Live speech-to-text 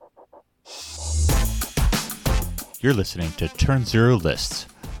You're listening to Turn Zero Lists,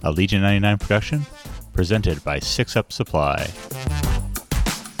 a Legion 99 production presented by 6UP Supply.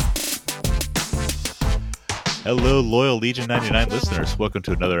 Hello, loyal Legion 99 listeners. Welcome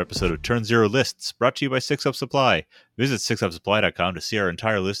to another episode of Turn Zero Lists, brought to you by 6UP Supply. Visit 6upsupply.com to see our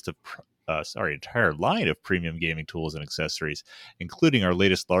entire entire line of premium gaming tools and accessories, including our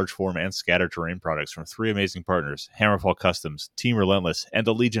latest large form and scatter terrain products from three amazing partners: Hammerfall Customs, Team Relentless, and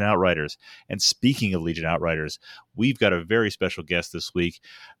the Legion Outriders. And speaking of Legion Outriders, we've got a very special guest this week.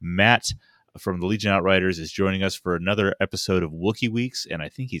 Matt from the Legion Outriders is joining us for another episode of Wookiee Weeks, and I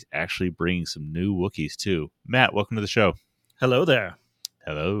think he's actually bringing some new Wookiees too. Matt, welcome to the show. Hello there.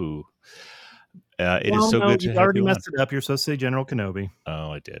 Hello. It is so good to have you. You already messed it up. You're supposed to say General Kenobi.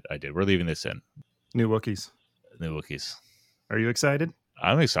 Oh, I did. We're leaving this in. New Wookiees. Are you excited?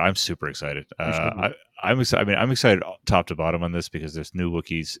 I'm super excited. I'm excited. I mean, I'm excited top to bottom on this because there's new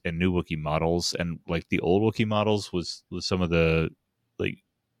Wookiees and new Wookiee models, and like the old Wookiee models was some of the like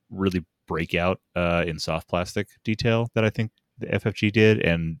really breakout in soft plastic detail that I think the FFG did,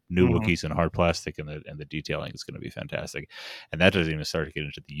 and new Wookiees in hard plastic, and the detailing is going to be fantastic. And that doesn't even start to get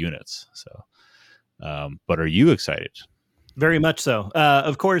into the units. So, but are you excited? Very much so.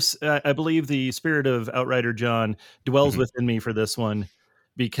 Of course, I believe the spirit of Outrider John dwells within me for this one,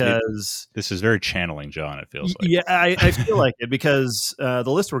 because this is very channeling John, it feels like. Yeah, I feel like it, because the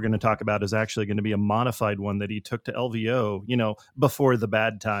list we're going to talk about is actually going to be a modified one that he took to LVO, before the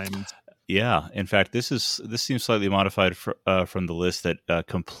bad times. Yeah, in fact, this seems slightly modified from the list that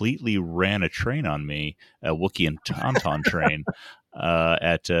completely ran a train on me, a Wookiee and Tauntaun train,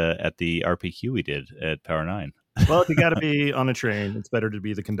 at the RPQ we did at Power 9. Well, if you got to be on a train, it's better to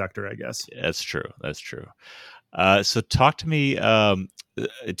be the conductor, I guess. That's true. So talk to me.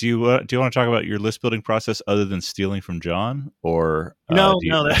 Do you want to talk about your list building process other than stealing from John, or no?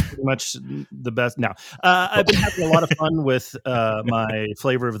 That's pretty much the best. Now, I've been having a lot of fun with my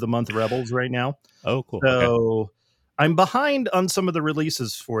flavor of the month Rebels right now. Oh, cool. So okay. I'm behind on some of the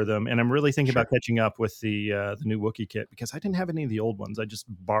releases for them, and I'm really thinking about catching up with the new Wookiee kit, because I didn't have any of the old ones. I just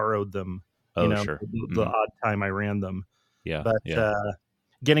borrowed them. Sure. The odd time I ran them. Yeah. But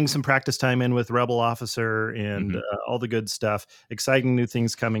getting some practice time in with Rebel Officer and all the good stuff, exciting new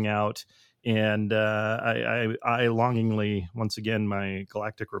things coming out. And I longingly, once again, my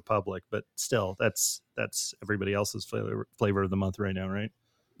Galactic Republic, but still, that's everybody else's flavor of the month right now, right?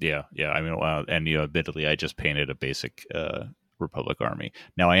 Yeah. I mean, and admittedly, I just painted a basic Republic army.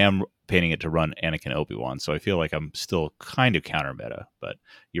 Now I am painting it to run Anakin Obi-Wan, so I feel like I'm still kind of counter meta. But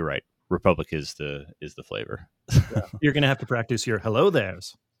you're right. Republic is the flavor. Yeah. You're gonna have to practice your hello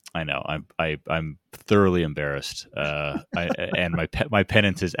there's. I know. I'm thoroughly embarrassed. And my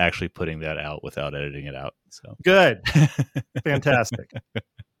penance is actually putting that out without editing it out. So good, fantastic.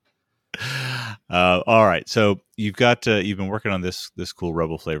 All right. So you've been working on this cool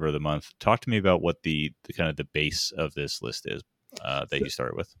Rebel flavor of the month. Talk to me about what the kind of the base of this list is. That you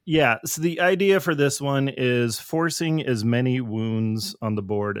started with. Yeah. So the idea for this one is forcing as many wounds on the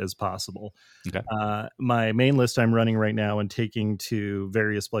board as possible. Okay. My main list I'm running right now and taking to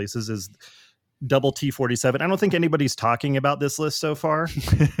various places is double T-47. I don't think anybody's talking about this list so far.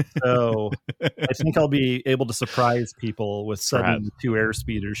 So I think I'll be able to surprise people with sudden two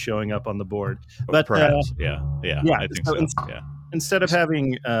airspeeders showing up on the board. But perhaps, yeah. I think so. Instead of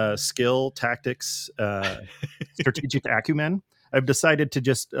having skill, tactics, strategic acumen, I've decided to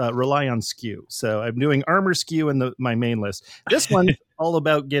just rely on skew. So I'm doing armor skew in my main list. This one's all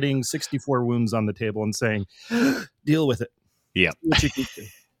about getting 64 wounds on the table and saying, deal with it. Yeah.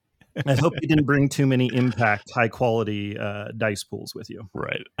 I hope you didn't bring too many impact, high quality dice pools with you.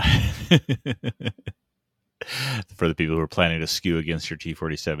 Right. For the people who are planning to skew against your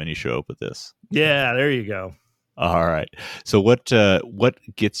T-47, you show up with this. Yeah, there you go. All right. So what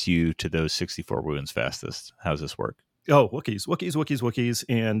gets you to those 64 wounds fastest? How does this work? Oh, Wookiees,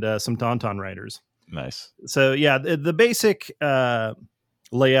 and some Tauntaun riders. Nice. So yeah, the basic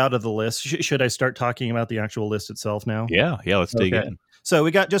layout of the list. Should I start talking about the actual list itself now? Yeah. Let's dig in. So we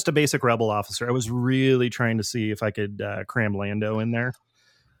got just a basic Rebel Officer. I was really trying to see if I could cram Lando in there,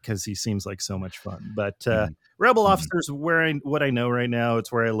 because he seems like so much fun. But Rebel Officer's what I know right now.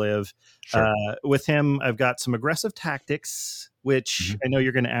 It's where I live. Sure. With him, I've got some aggressive tactics, which I know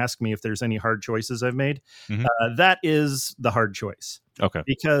you're going to ask me if there's any hard choices I've made. That is the hard choice. Okay.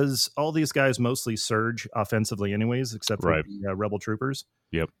 Because all these guys mostly surge offensively anyways, except for the Rebel troopers.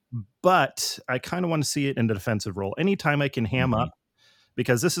 Yep. But I kind of want to see it in the defensive role. Anytime I can ham up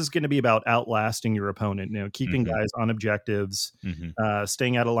because this is going to be about outlasting your opponent, keeping guys on objectives,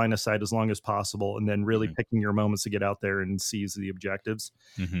 staying out of line of sight as long as possible, and then really picking your moments to get out there and seize the objectives.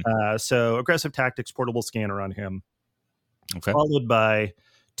 So aggressive tactics, portable scanner on him, followed by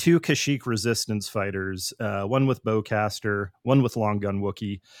 2 Kashyyyk resistance fighters, one with bowcaster, one with long gun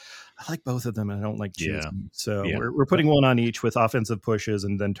Wookiee. I like both of them, and I don't like choosing. So we're putting one on each with offensive pushes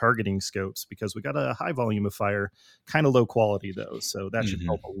and then targeting scopes, because we got a high volume of fire, kind of low quality though. So that should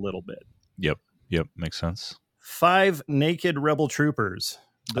help a little bit. Yep. Makes sense. 5 naked rebel troopers.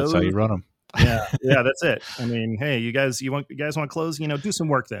 That's how you run them. Yeah, that's it. I mean, hey, you guys want to close? Do some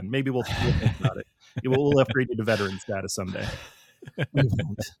work then. Maybe we'll think about it. We'll upgrade you to veteran status someday.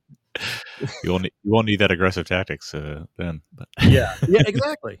 You won't need that aggressive tactics then. But. yeah,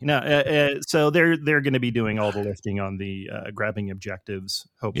 exactly. No, so they're going to be doing all the lifting on the grabbing objectives.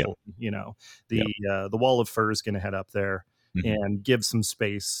 Hopefully, the wall of fur is going to head up there and give some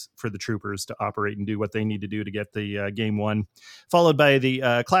space for the troopers to operate and do what they need to do to get the game won. Followed by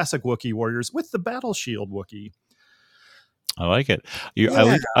the classic Wookiee warriors with the battle shield Wookiee. I like it.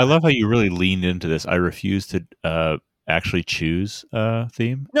 I love how you really leaned into this. I refuse to actually choose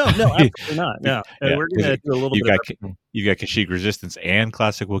theme. No, absolutely not. No, we're gonna do a little bit. You've got Kashyyyk Resistance and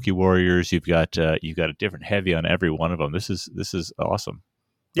classic Wookiee warriors. You've got a different heavy on every one of them. This is awesome.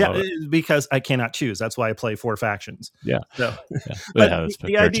 Yeah, because I cannot choose. That's why I play 4 factions. Yeah. So, but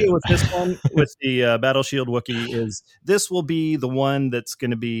the idea with this one, with the Battle Shield Wookiee, is this will be the one that's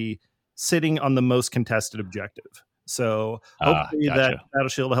going to be sitting on the most contested objective. So hopefully that Battle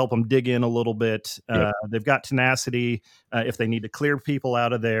Shield will help them dig in a little bit. They've got tenacity if they need to clear people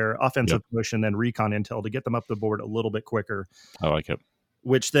out of their offensive push, and then recon intel to get them up the board a little bit quicker. I like it.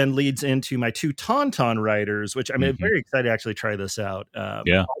 Which then leads into my 2 Tauntaun riders, which I'm very excited to actually try this out.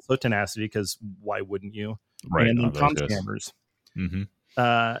 Also tenacity, because why wouldn't you? Right. And then Tom Scammers.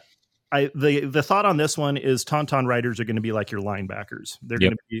 The thought on this one is Tauntaun riders are going to be like your linebackers. They're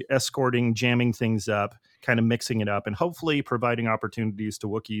going to be escorting, jamming things up, kind of mixing it up, and hopefully providing opportunities to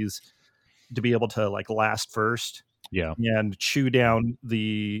Wookiees to be able to last first. And chew down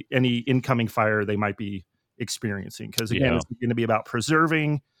any incoming fire they might be experiencing, because again it's going to be about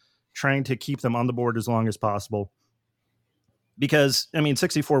preserving, trying to keep them on the board as long as possible, because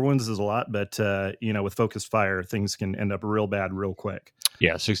 64 wounds is a lot, but with focused fire things can end up real bad real quick.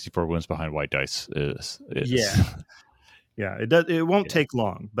 64 wounds behind white dice is it won't take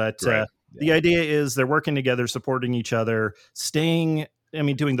long, but the idea is they're working together, supporting each other, doing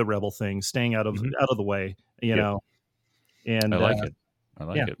the rebel thing, staying out of the way, and I like it. I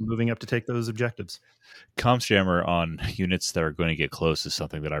like it. Moving up to take those objectives. Comms jammer on units that are going to get close is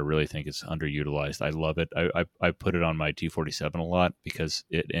something that I really think is underutilized. I love it. I put it on my T-47 a lot, because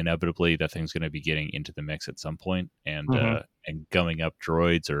it inevitably that thing's going to be getting into the mix at some point, and gumming up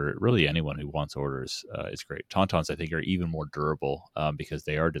droids or really anyone who wants orders is great. Tauntauns, I think, are even more durable because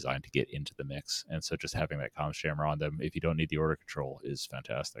they are designed to get into the mix, and so just having that comms jammer on them, if you don't need the order control, is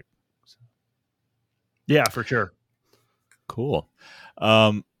fantastic. So. Yeah, for sure. Cool.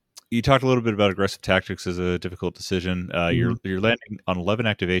 You talked a little bit about aggressive tactics as a difficult decision. You're landing on 11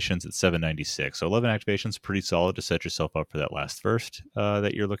 activations at 796. So 11 activations, pretty solid to set yourself up for that last first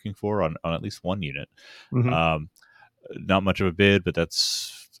that you're looking for on at least one unit. Not much of a bid, but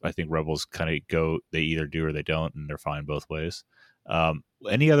I think Rebels kind of go, they either do or they don't, and they're fine both ways.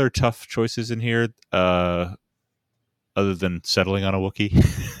 Any other tough choices in here other than settling on a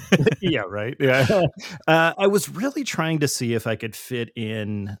Wookiee? Yeah, right. Yeah. I was really trying to see if I could fit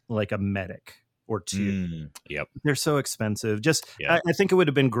in a medic or 2. They're so expensive. I think it would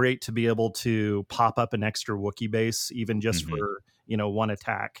have been great to be able to pop up an extra Wookiee base, even just for one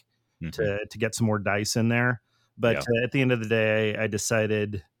attack to get some more dice in there. But at the end of the day, I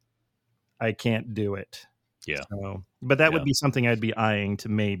decided I can't do it. But that would be something I'd be eyeing to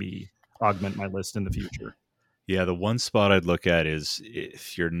maybe augment my list in the future. Yeah, the one spot I'd look at is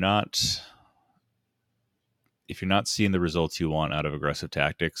if you're not seeing the results you want out of aggressive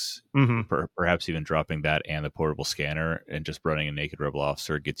tactics, perhaps even dropping that and the portable scanner and just running a naked rebel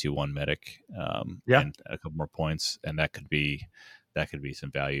officer gets you one medic and a couple more points, and that could be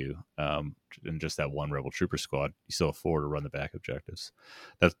some value in just that one rebel trooper squad. You still have 4 to run the back objectives.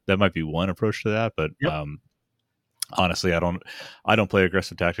 That might be one approach to that, but honestly, I don't play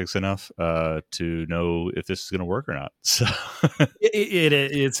aggressive tactics enough to know if this is going to work or not. So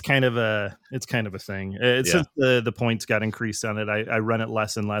it's kind of a thing. Since the points got increased on it, I run it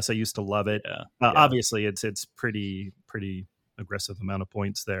less and less. I used to love it. Obviously, it's pretty aggressive amount of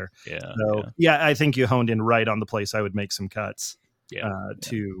points there. I think you honed in right on the place I would make some cuts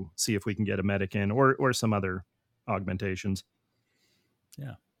to see if we can get a medic in or some other augmentations.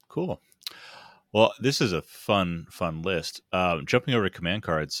 Yeah. Cool. Well, this is a fun list. Jumping over to command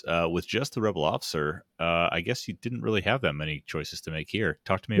cards, with just the Rebel Officer, I guess you didn't really have that many choices to make here.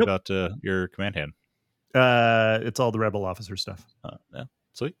 Talk to me Nope. about your command hand. It's all the Rebel Officer stuff. Yeah,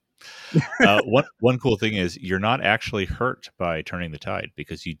 sweet. One cool thing is you're not actually hurt by turning the tide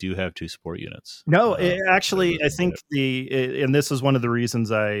because you do have 2 support units. No, actually, I think and this is one of the reasons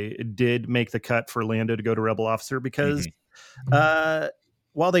I did make the cut for Lando to go to Rebel Officer, because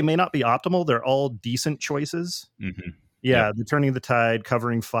while they may not be optimal, they're all decent choices. Mm-hmm. Yeah, the turning the tide,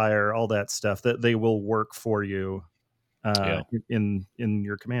 covering fire, all that stuff, that they will work for you in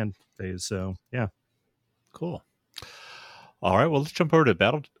your command phase. So yeah, cool. All right, well, let's jump over to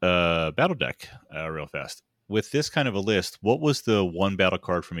battle deck real fast. With this kind of a list, what was the one battle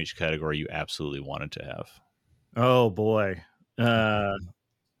card from each category you absolutely wanted to have? Oh boy,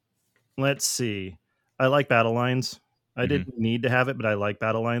 let's see. I like battle lines. I didn't need to have it, but I like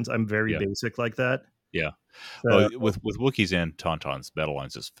battle lines. I'm very basic like that. Yeah. So, with Wookiees and Tauntauns, battle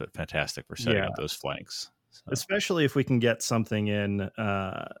lines is fantastic for setting up those flanks. So. Especially if we can get something in,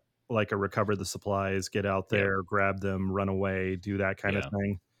 like a recover the supplies, get out there, grab them, run away, do that kind of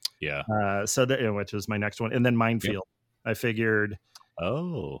thing. Yeah. So that, which is my next one. And then Minefield. I figured,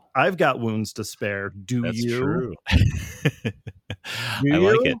 I've got wounds to spare. That's you? True. I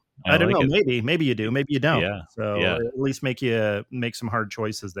like it. I don't know. Maybe you do. Maybe you don't. Yeah. So at least make some hard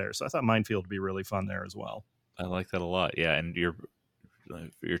choices there. So I thought Minefield would be really fun there as well. I like that a lot. Yeah, and your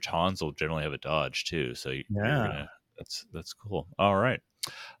Tawns will generally have a dodge too. So that's cool. All right.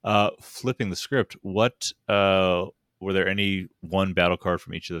 Flipping the script. What were there any one battle card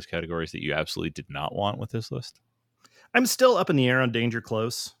from each of those categories that you absolutely did not want with this list? I'm still up in the air on Danger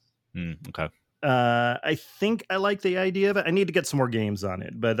Close. Okay. I think I like the idea of it. I need to get some more games on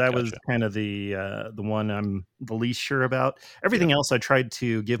it, but that was kind of the one I'm the least sure about. Everything else, I tried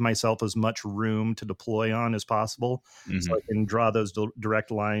to give myself as much room to deploy on as possible, so I can draw those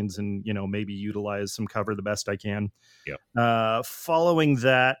direct lines and maybe utilize some cover the best I can. Following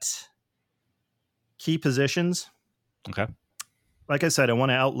that, key positions. Okay. Like I said, I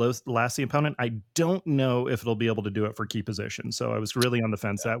want to outlast the opponent. I don't know if it'll be able to do it for key position. So I was really on the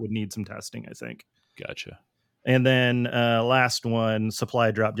fence. That would need some testing, I think. Gotcha. And then last one,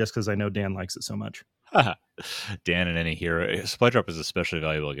 supply drop, just because I know Dan likes it so much. Dan and any hero. Supply drop is especially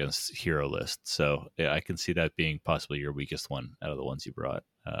valuable against hero lists. So I can see that being possibly your weakest one out of the ones you brought.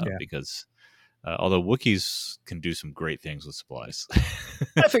 Because although Wookiees can do some great things with supplies.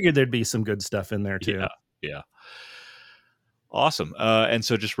 I figured there'd be some good stuff in there too. Yeah. Awesome. And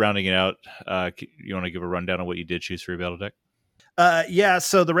so just rounding it out, you want to give a rundown on what you did choose for your battle deck?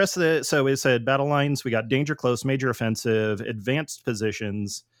 So the rest of so we said battle lines. We got Danger Close, Major Offensive, Advanced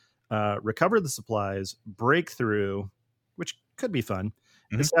Positions, Recover the Supplies, Breakthrough, which could be fun,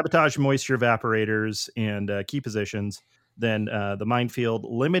 Sabotage, Moisture Evaporators, and Key Positions. Then the Minefield,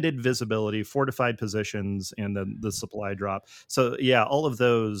 Limited Visibility, Fortified Positions, and then the Supply Drop. So all of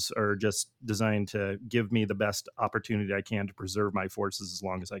those are just designed to give me the best opportunity I can to preserve my forces as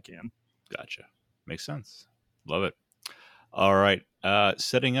long as I can. Gotcha. Makes sense. Love it. All right.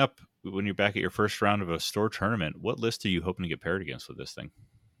 Setting up when you're back at your first round of a store tournament, what list are you hoping to get paired against with this thing?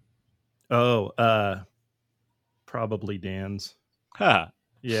 Probably Dan's.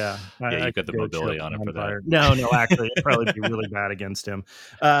 Yeah, you've got the mobility on it for that. No, actually, it'd probably be really bad against him.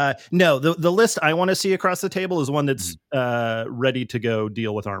 No, the list I want to see across the table is one that's ready to go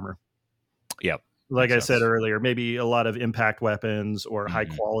deal with armor. Yep. Like I said earlier, maybe a lot of impact weapons or high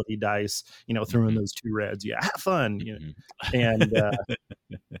quality dice, throw in those 2 reds. Yeah, have fun. And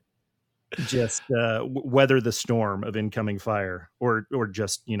just weather the storm of incoming fire or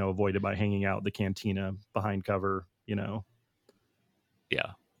just, avoid it by hanging out the cantina behind cover,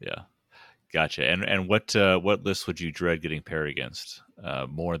 Yeah. Gotcha. And what list would you dread getting paired against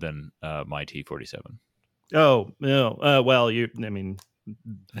more than my T-47? Oh, no. Well,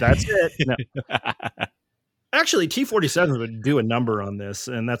 that's it. No. Actually, T-47 would do a number on this,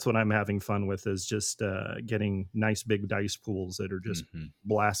 and that's what I'm having fun with, is just getting nice big dice pools that are just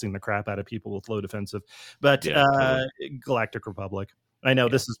blasting the crap out of people with low defensive. But totally. Galactic Republic. I know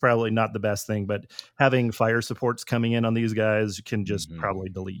this is probably not the best thing, but having fire supports coming in on these guys can just probably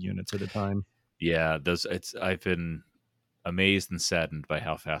delete units at a time. Yeah, I've been amazed and saddened by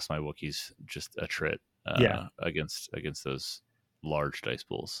how fast my Wookiees just attrit against those large dice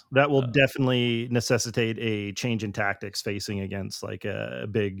pools. That will definitely necessitate a change in tactics facing against like a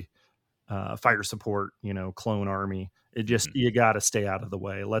big fire support, clone army. It just you got to stay out of the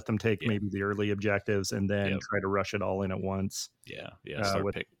way. Let them take maybe the early objectives and then try to rush it all in at once. Yeah.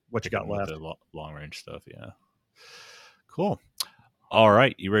 What you got left? The long range stuff. Yeah. Cool. All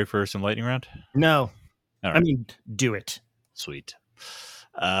right, you ready for some lightning round? No. All I right. mean, do it. Sweet.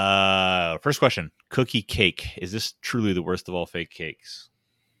 First question: cookie cake. Is this truly the worst of all fake cakes?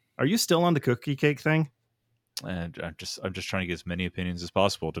 Are you still on the cookie cake thing? And I'm just trying to get as many opinions as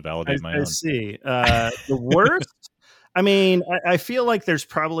possible to I, validate my I own. see. The worst. I mean, I feel like there's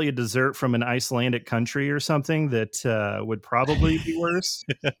probably a dessert from an Icelandic country or something that would probably be worse.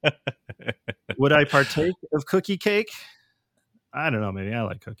 Would I partake of cookie cake? I don't know. Maybe I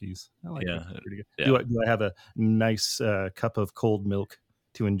like cookies. I like Yeah, cookies pretty good. yeah. Do I have a nice cup of cold milk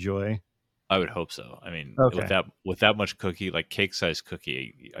to enjoy? I would hope so. I mean, Okay. with that much cookie, like cake size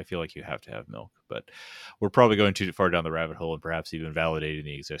cookie, I feel like you have to have milk. But we're probably going too far down the rabbit hole and perhaps even validating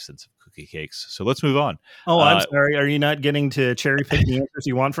the existence of cookie cakes. So let's move on. Oh, I'm sorry. Are you not getting to cherry pick the answers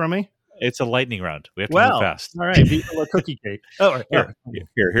you want from me? It's a lightning round. We have to move Well, fast. all right. Viva la cookie cake. Oh, right.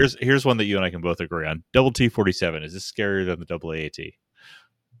 Here's one that you and I can both agree on. Double T-47. Is this scarier than the double AAT?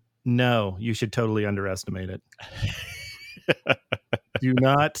 No, you should totally underestimate it. Do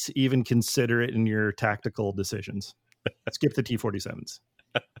not even consider it in your tactical decisions. Skip the T-47s.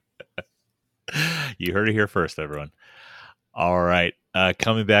 You heard it here first, everyone. All right.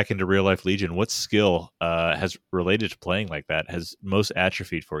 Coming back into real life Legion, what skill has related to playing like that has most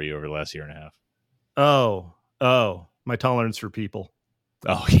atrophied for you over the last year and a half? Oh, my tolerance for people.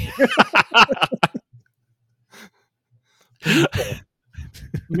 Oh, yeah. People.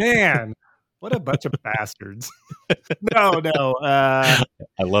 Man, what a bunch of bastards. No.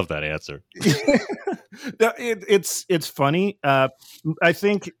 I love that answer. It's funny. I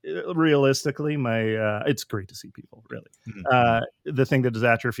think realistically, it's great to see people, really. The thing that is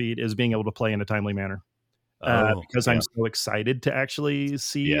atrophied is being able to play in a timely manner. Because I'm so excited to actually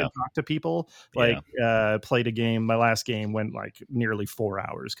see and talk to people. Played a game. My last game went like nearly 4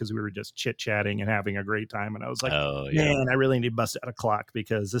 hours because we were just chit chatting and having a great time. And I was like, man, I really need to bust out a clock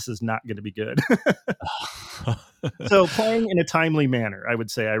because this is not going to be good. So playing in a timely manner, I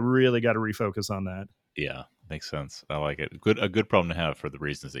would say I really got to refocus on that. Yeah, makes sense. I like it. A good problem to have for the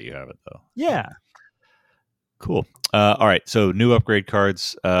reasons that you have it, though. Yeah. Cool. All right. So new upgrade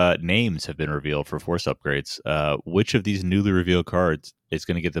cards, names have been revealed for Force upgrades. Which of these newly revealed cards is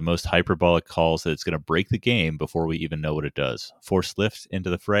going to get the most hyperbolic calls that it's going to break the game before we even know what it does? Force Lift, Into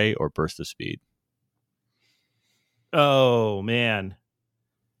the Fray, or Burst of Speed? Oh, man.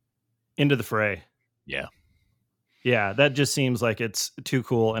 Into the Fray. Yeah. Yeah, that just seems like it's too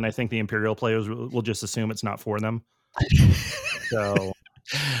cool. And I think the Imperial players will just assume it's not for them. So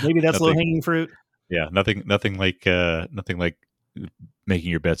maybe that's low-hanging fruit. Yeah, nothing like making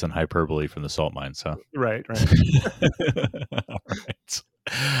your bets on hyperbole from the salt mines, huh? Right.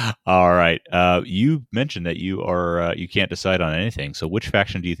 All right. You mentioned that you can't decide on anything. So which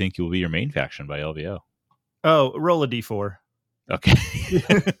faction do you think will be your main faction by LVO? Oh, roll a D4. Okay.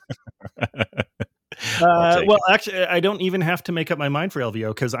 Well, actually, I don't even have to make up my mind for LVO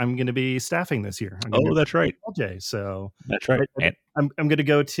because I'm going to be staffing this year. That's right. LJ, so that's right. I'm going to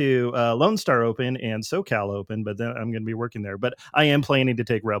go to Lone Star Open and SoCal Open, but then I'm going to be working there. But I am planning to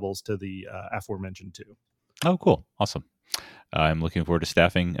take Rebels to the aforementioned too. Oh, cool. Awesome. I'm looking forward to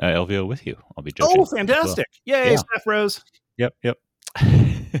staffing LVO with you. I'll be judging. Oh, fantastic. Yay, Staff Rose. Yep.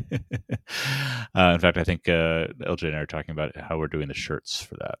 In fact, I think LJ and I are talking about how we're doing the shirts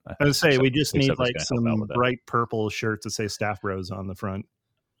for that. I would say we just need like some bright purple shirts that say Staff Rose on the front.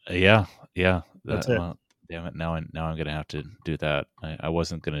 Yeah. That's it. Damn it! Now I'm gonna have to do that. I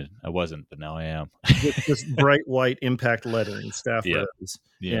wasn't, but now I am. Just bright white impact lettering, Staff Rose,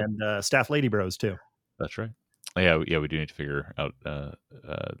 and Staff Lady Bros too. That's right. Yeah, we do need to figure out that.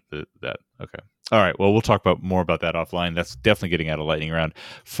 Okay. All right. Well, we'll talk more about that offline. That's definitely getting out of lightning round.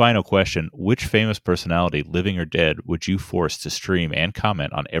 Final question: which famous personality, living or dead, would you force to stream and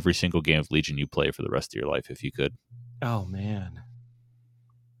comment on every single game of Legion you play for the rest of your life if you could? Oh man.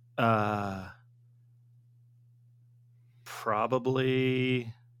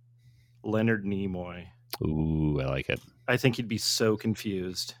 Probably Leonard Nimoy. Ooh, I like it. I think he'd be so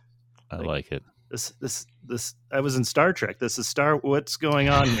confused. I like it. This. I was in Star Trek. This is what's going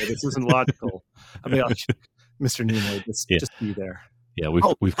on here? This isn't logical. I mean, Mr. Nimoy, just be there. Yeah,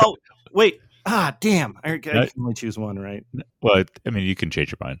 we've. Wait. Damn. I can only choose one, right? Well, I mean, you can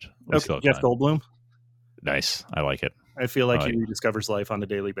change your mind. Okay, Jeff Goldblum. Nice. I like it. I feel like he rediscovers life on a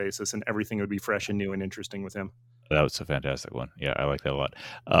daily basis, and everything would be fresh and new and interesting with him. That was a fantastic one. Yeah, I like that a lot.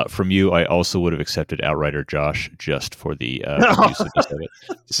 From you, I also would have accepted Outrider Josh just for the usageness of it.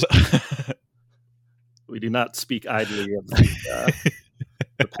 So we do not speak idly of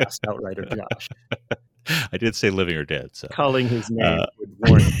the past Outrider Josh. I did say living or dead. So calling his name would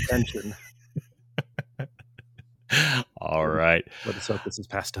warrant attention. All right. Let us hope this is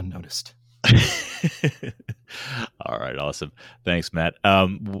passed unnoticed. All right, awesome. Thanks, Matt.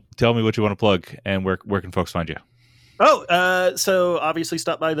 Tell me what you want to plug, and where can folks find you? So obviously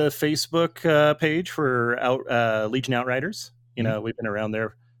stop by the Facebook page for Legion Outriders. You know, we've been around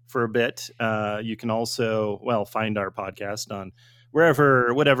there for a bit. You can also, find our podcast on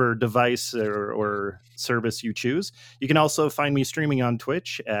whatever device or service you choose. You can also find me streaming on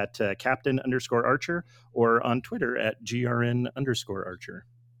Twitch at Captain_Archer or on Twitter at GRN_Archer.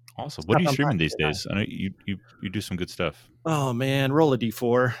 Awesome. What are you streaming these days? I know you do some good stuff. Oh man, roll a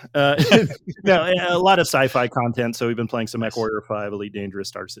d4. No, a lot of sci-fi content. So we've been playing some MechWarrior 5, Elite Dangerous,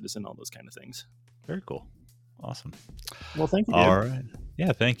 Star Citizen, all those kind of things. Very cool. Awesome. Well, thank you, dude. All right.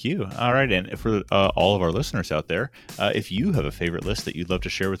 Yeah, thank you. All right. And for all of our listeners out there, if you have a favorite list that you'd love to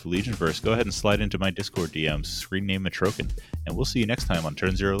share with the Legionverse, go ahead and slide into my Discord DMs, screen name Matrokin, and we'll see you next time on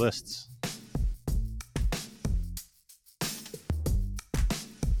Turn Zero Lists.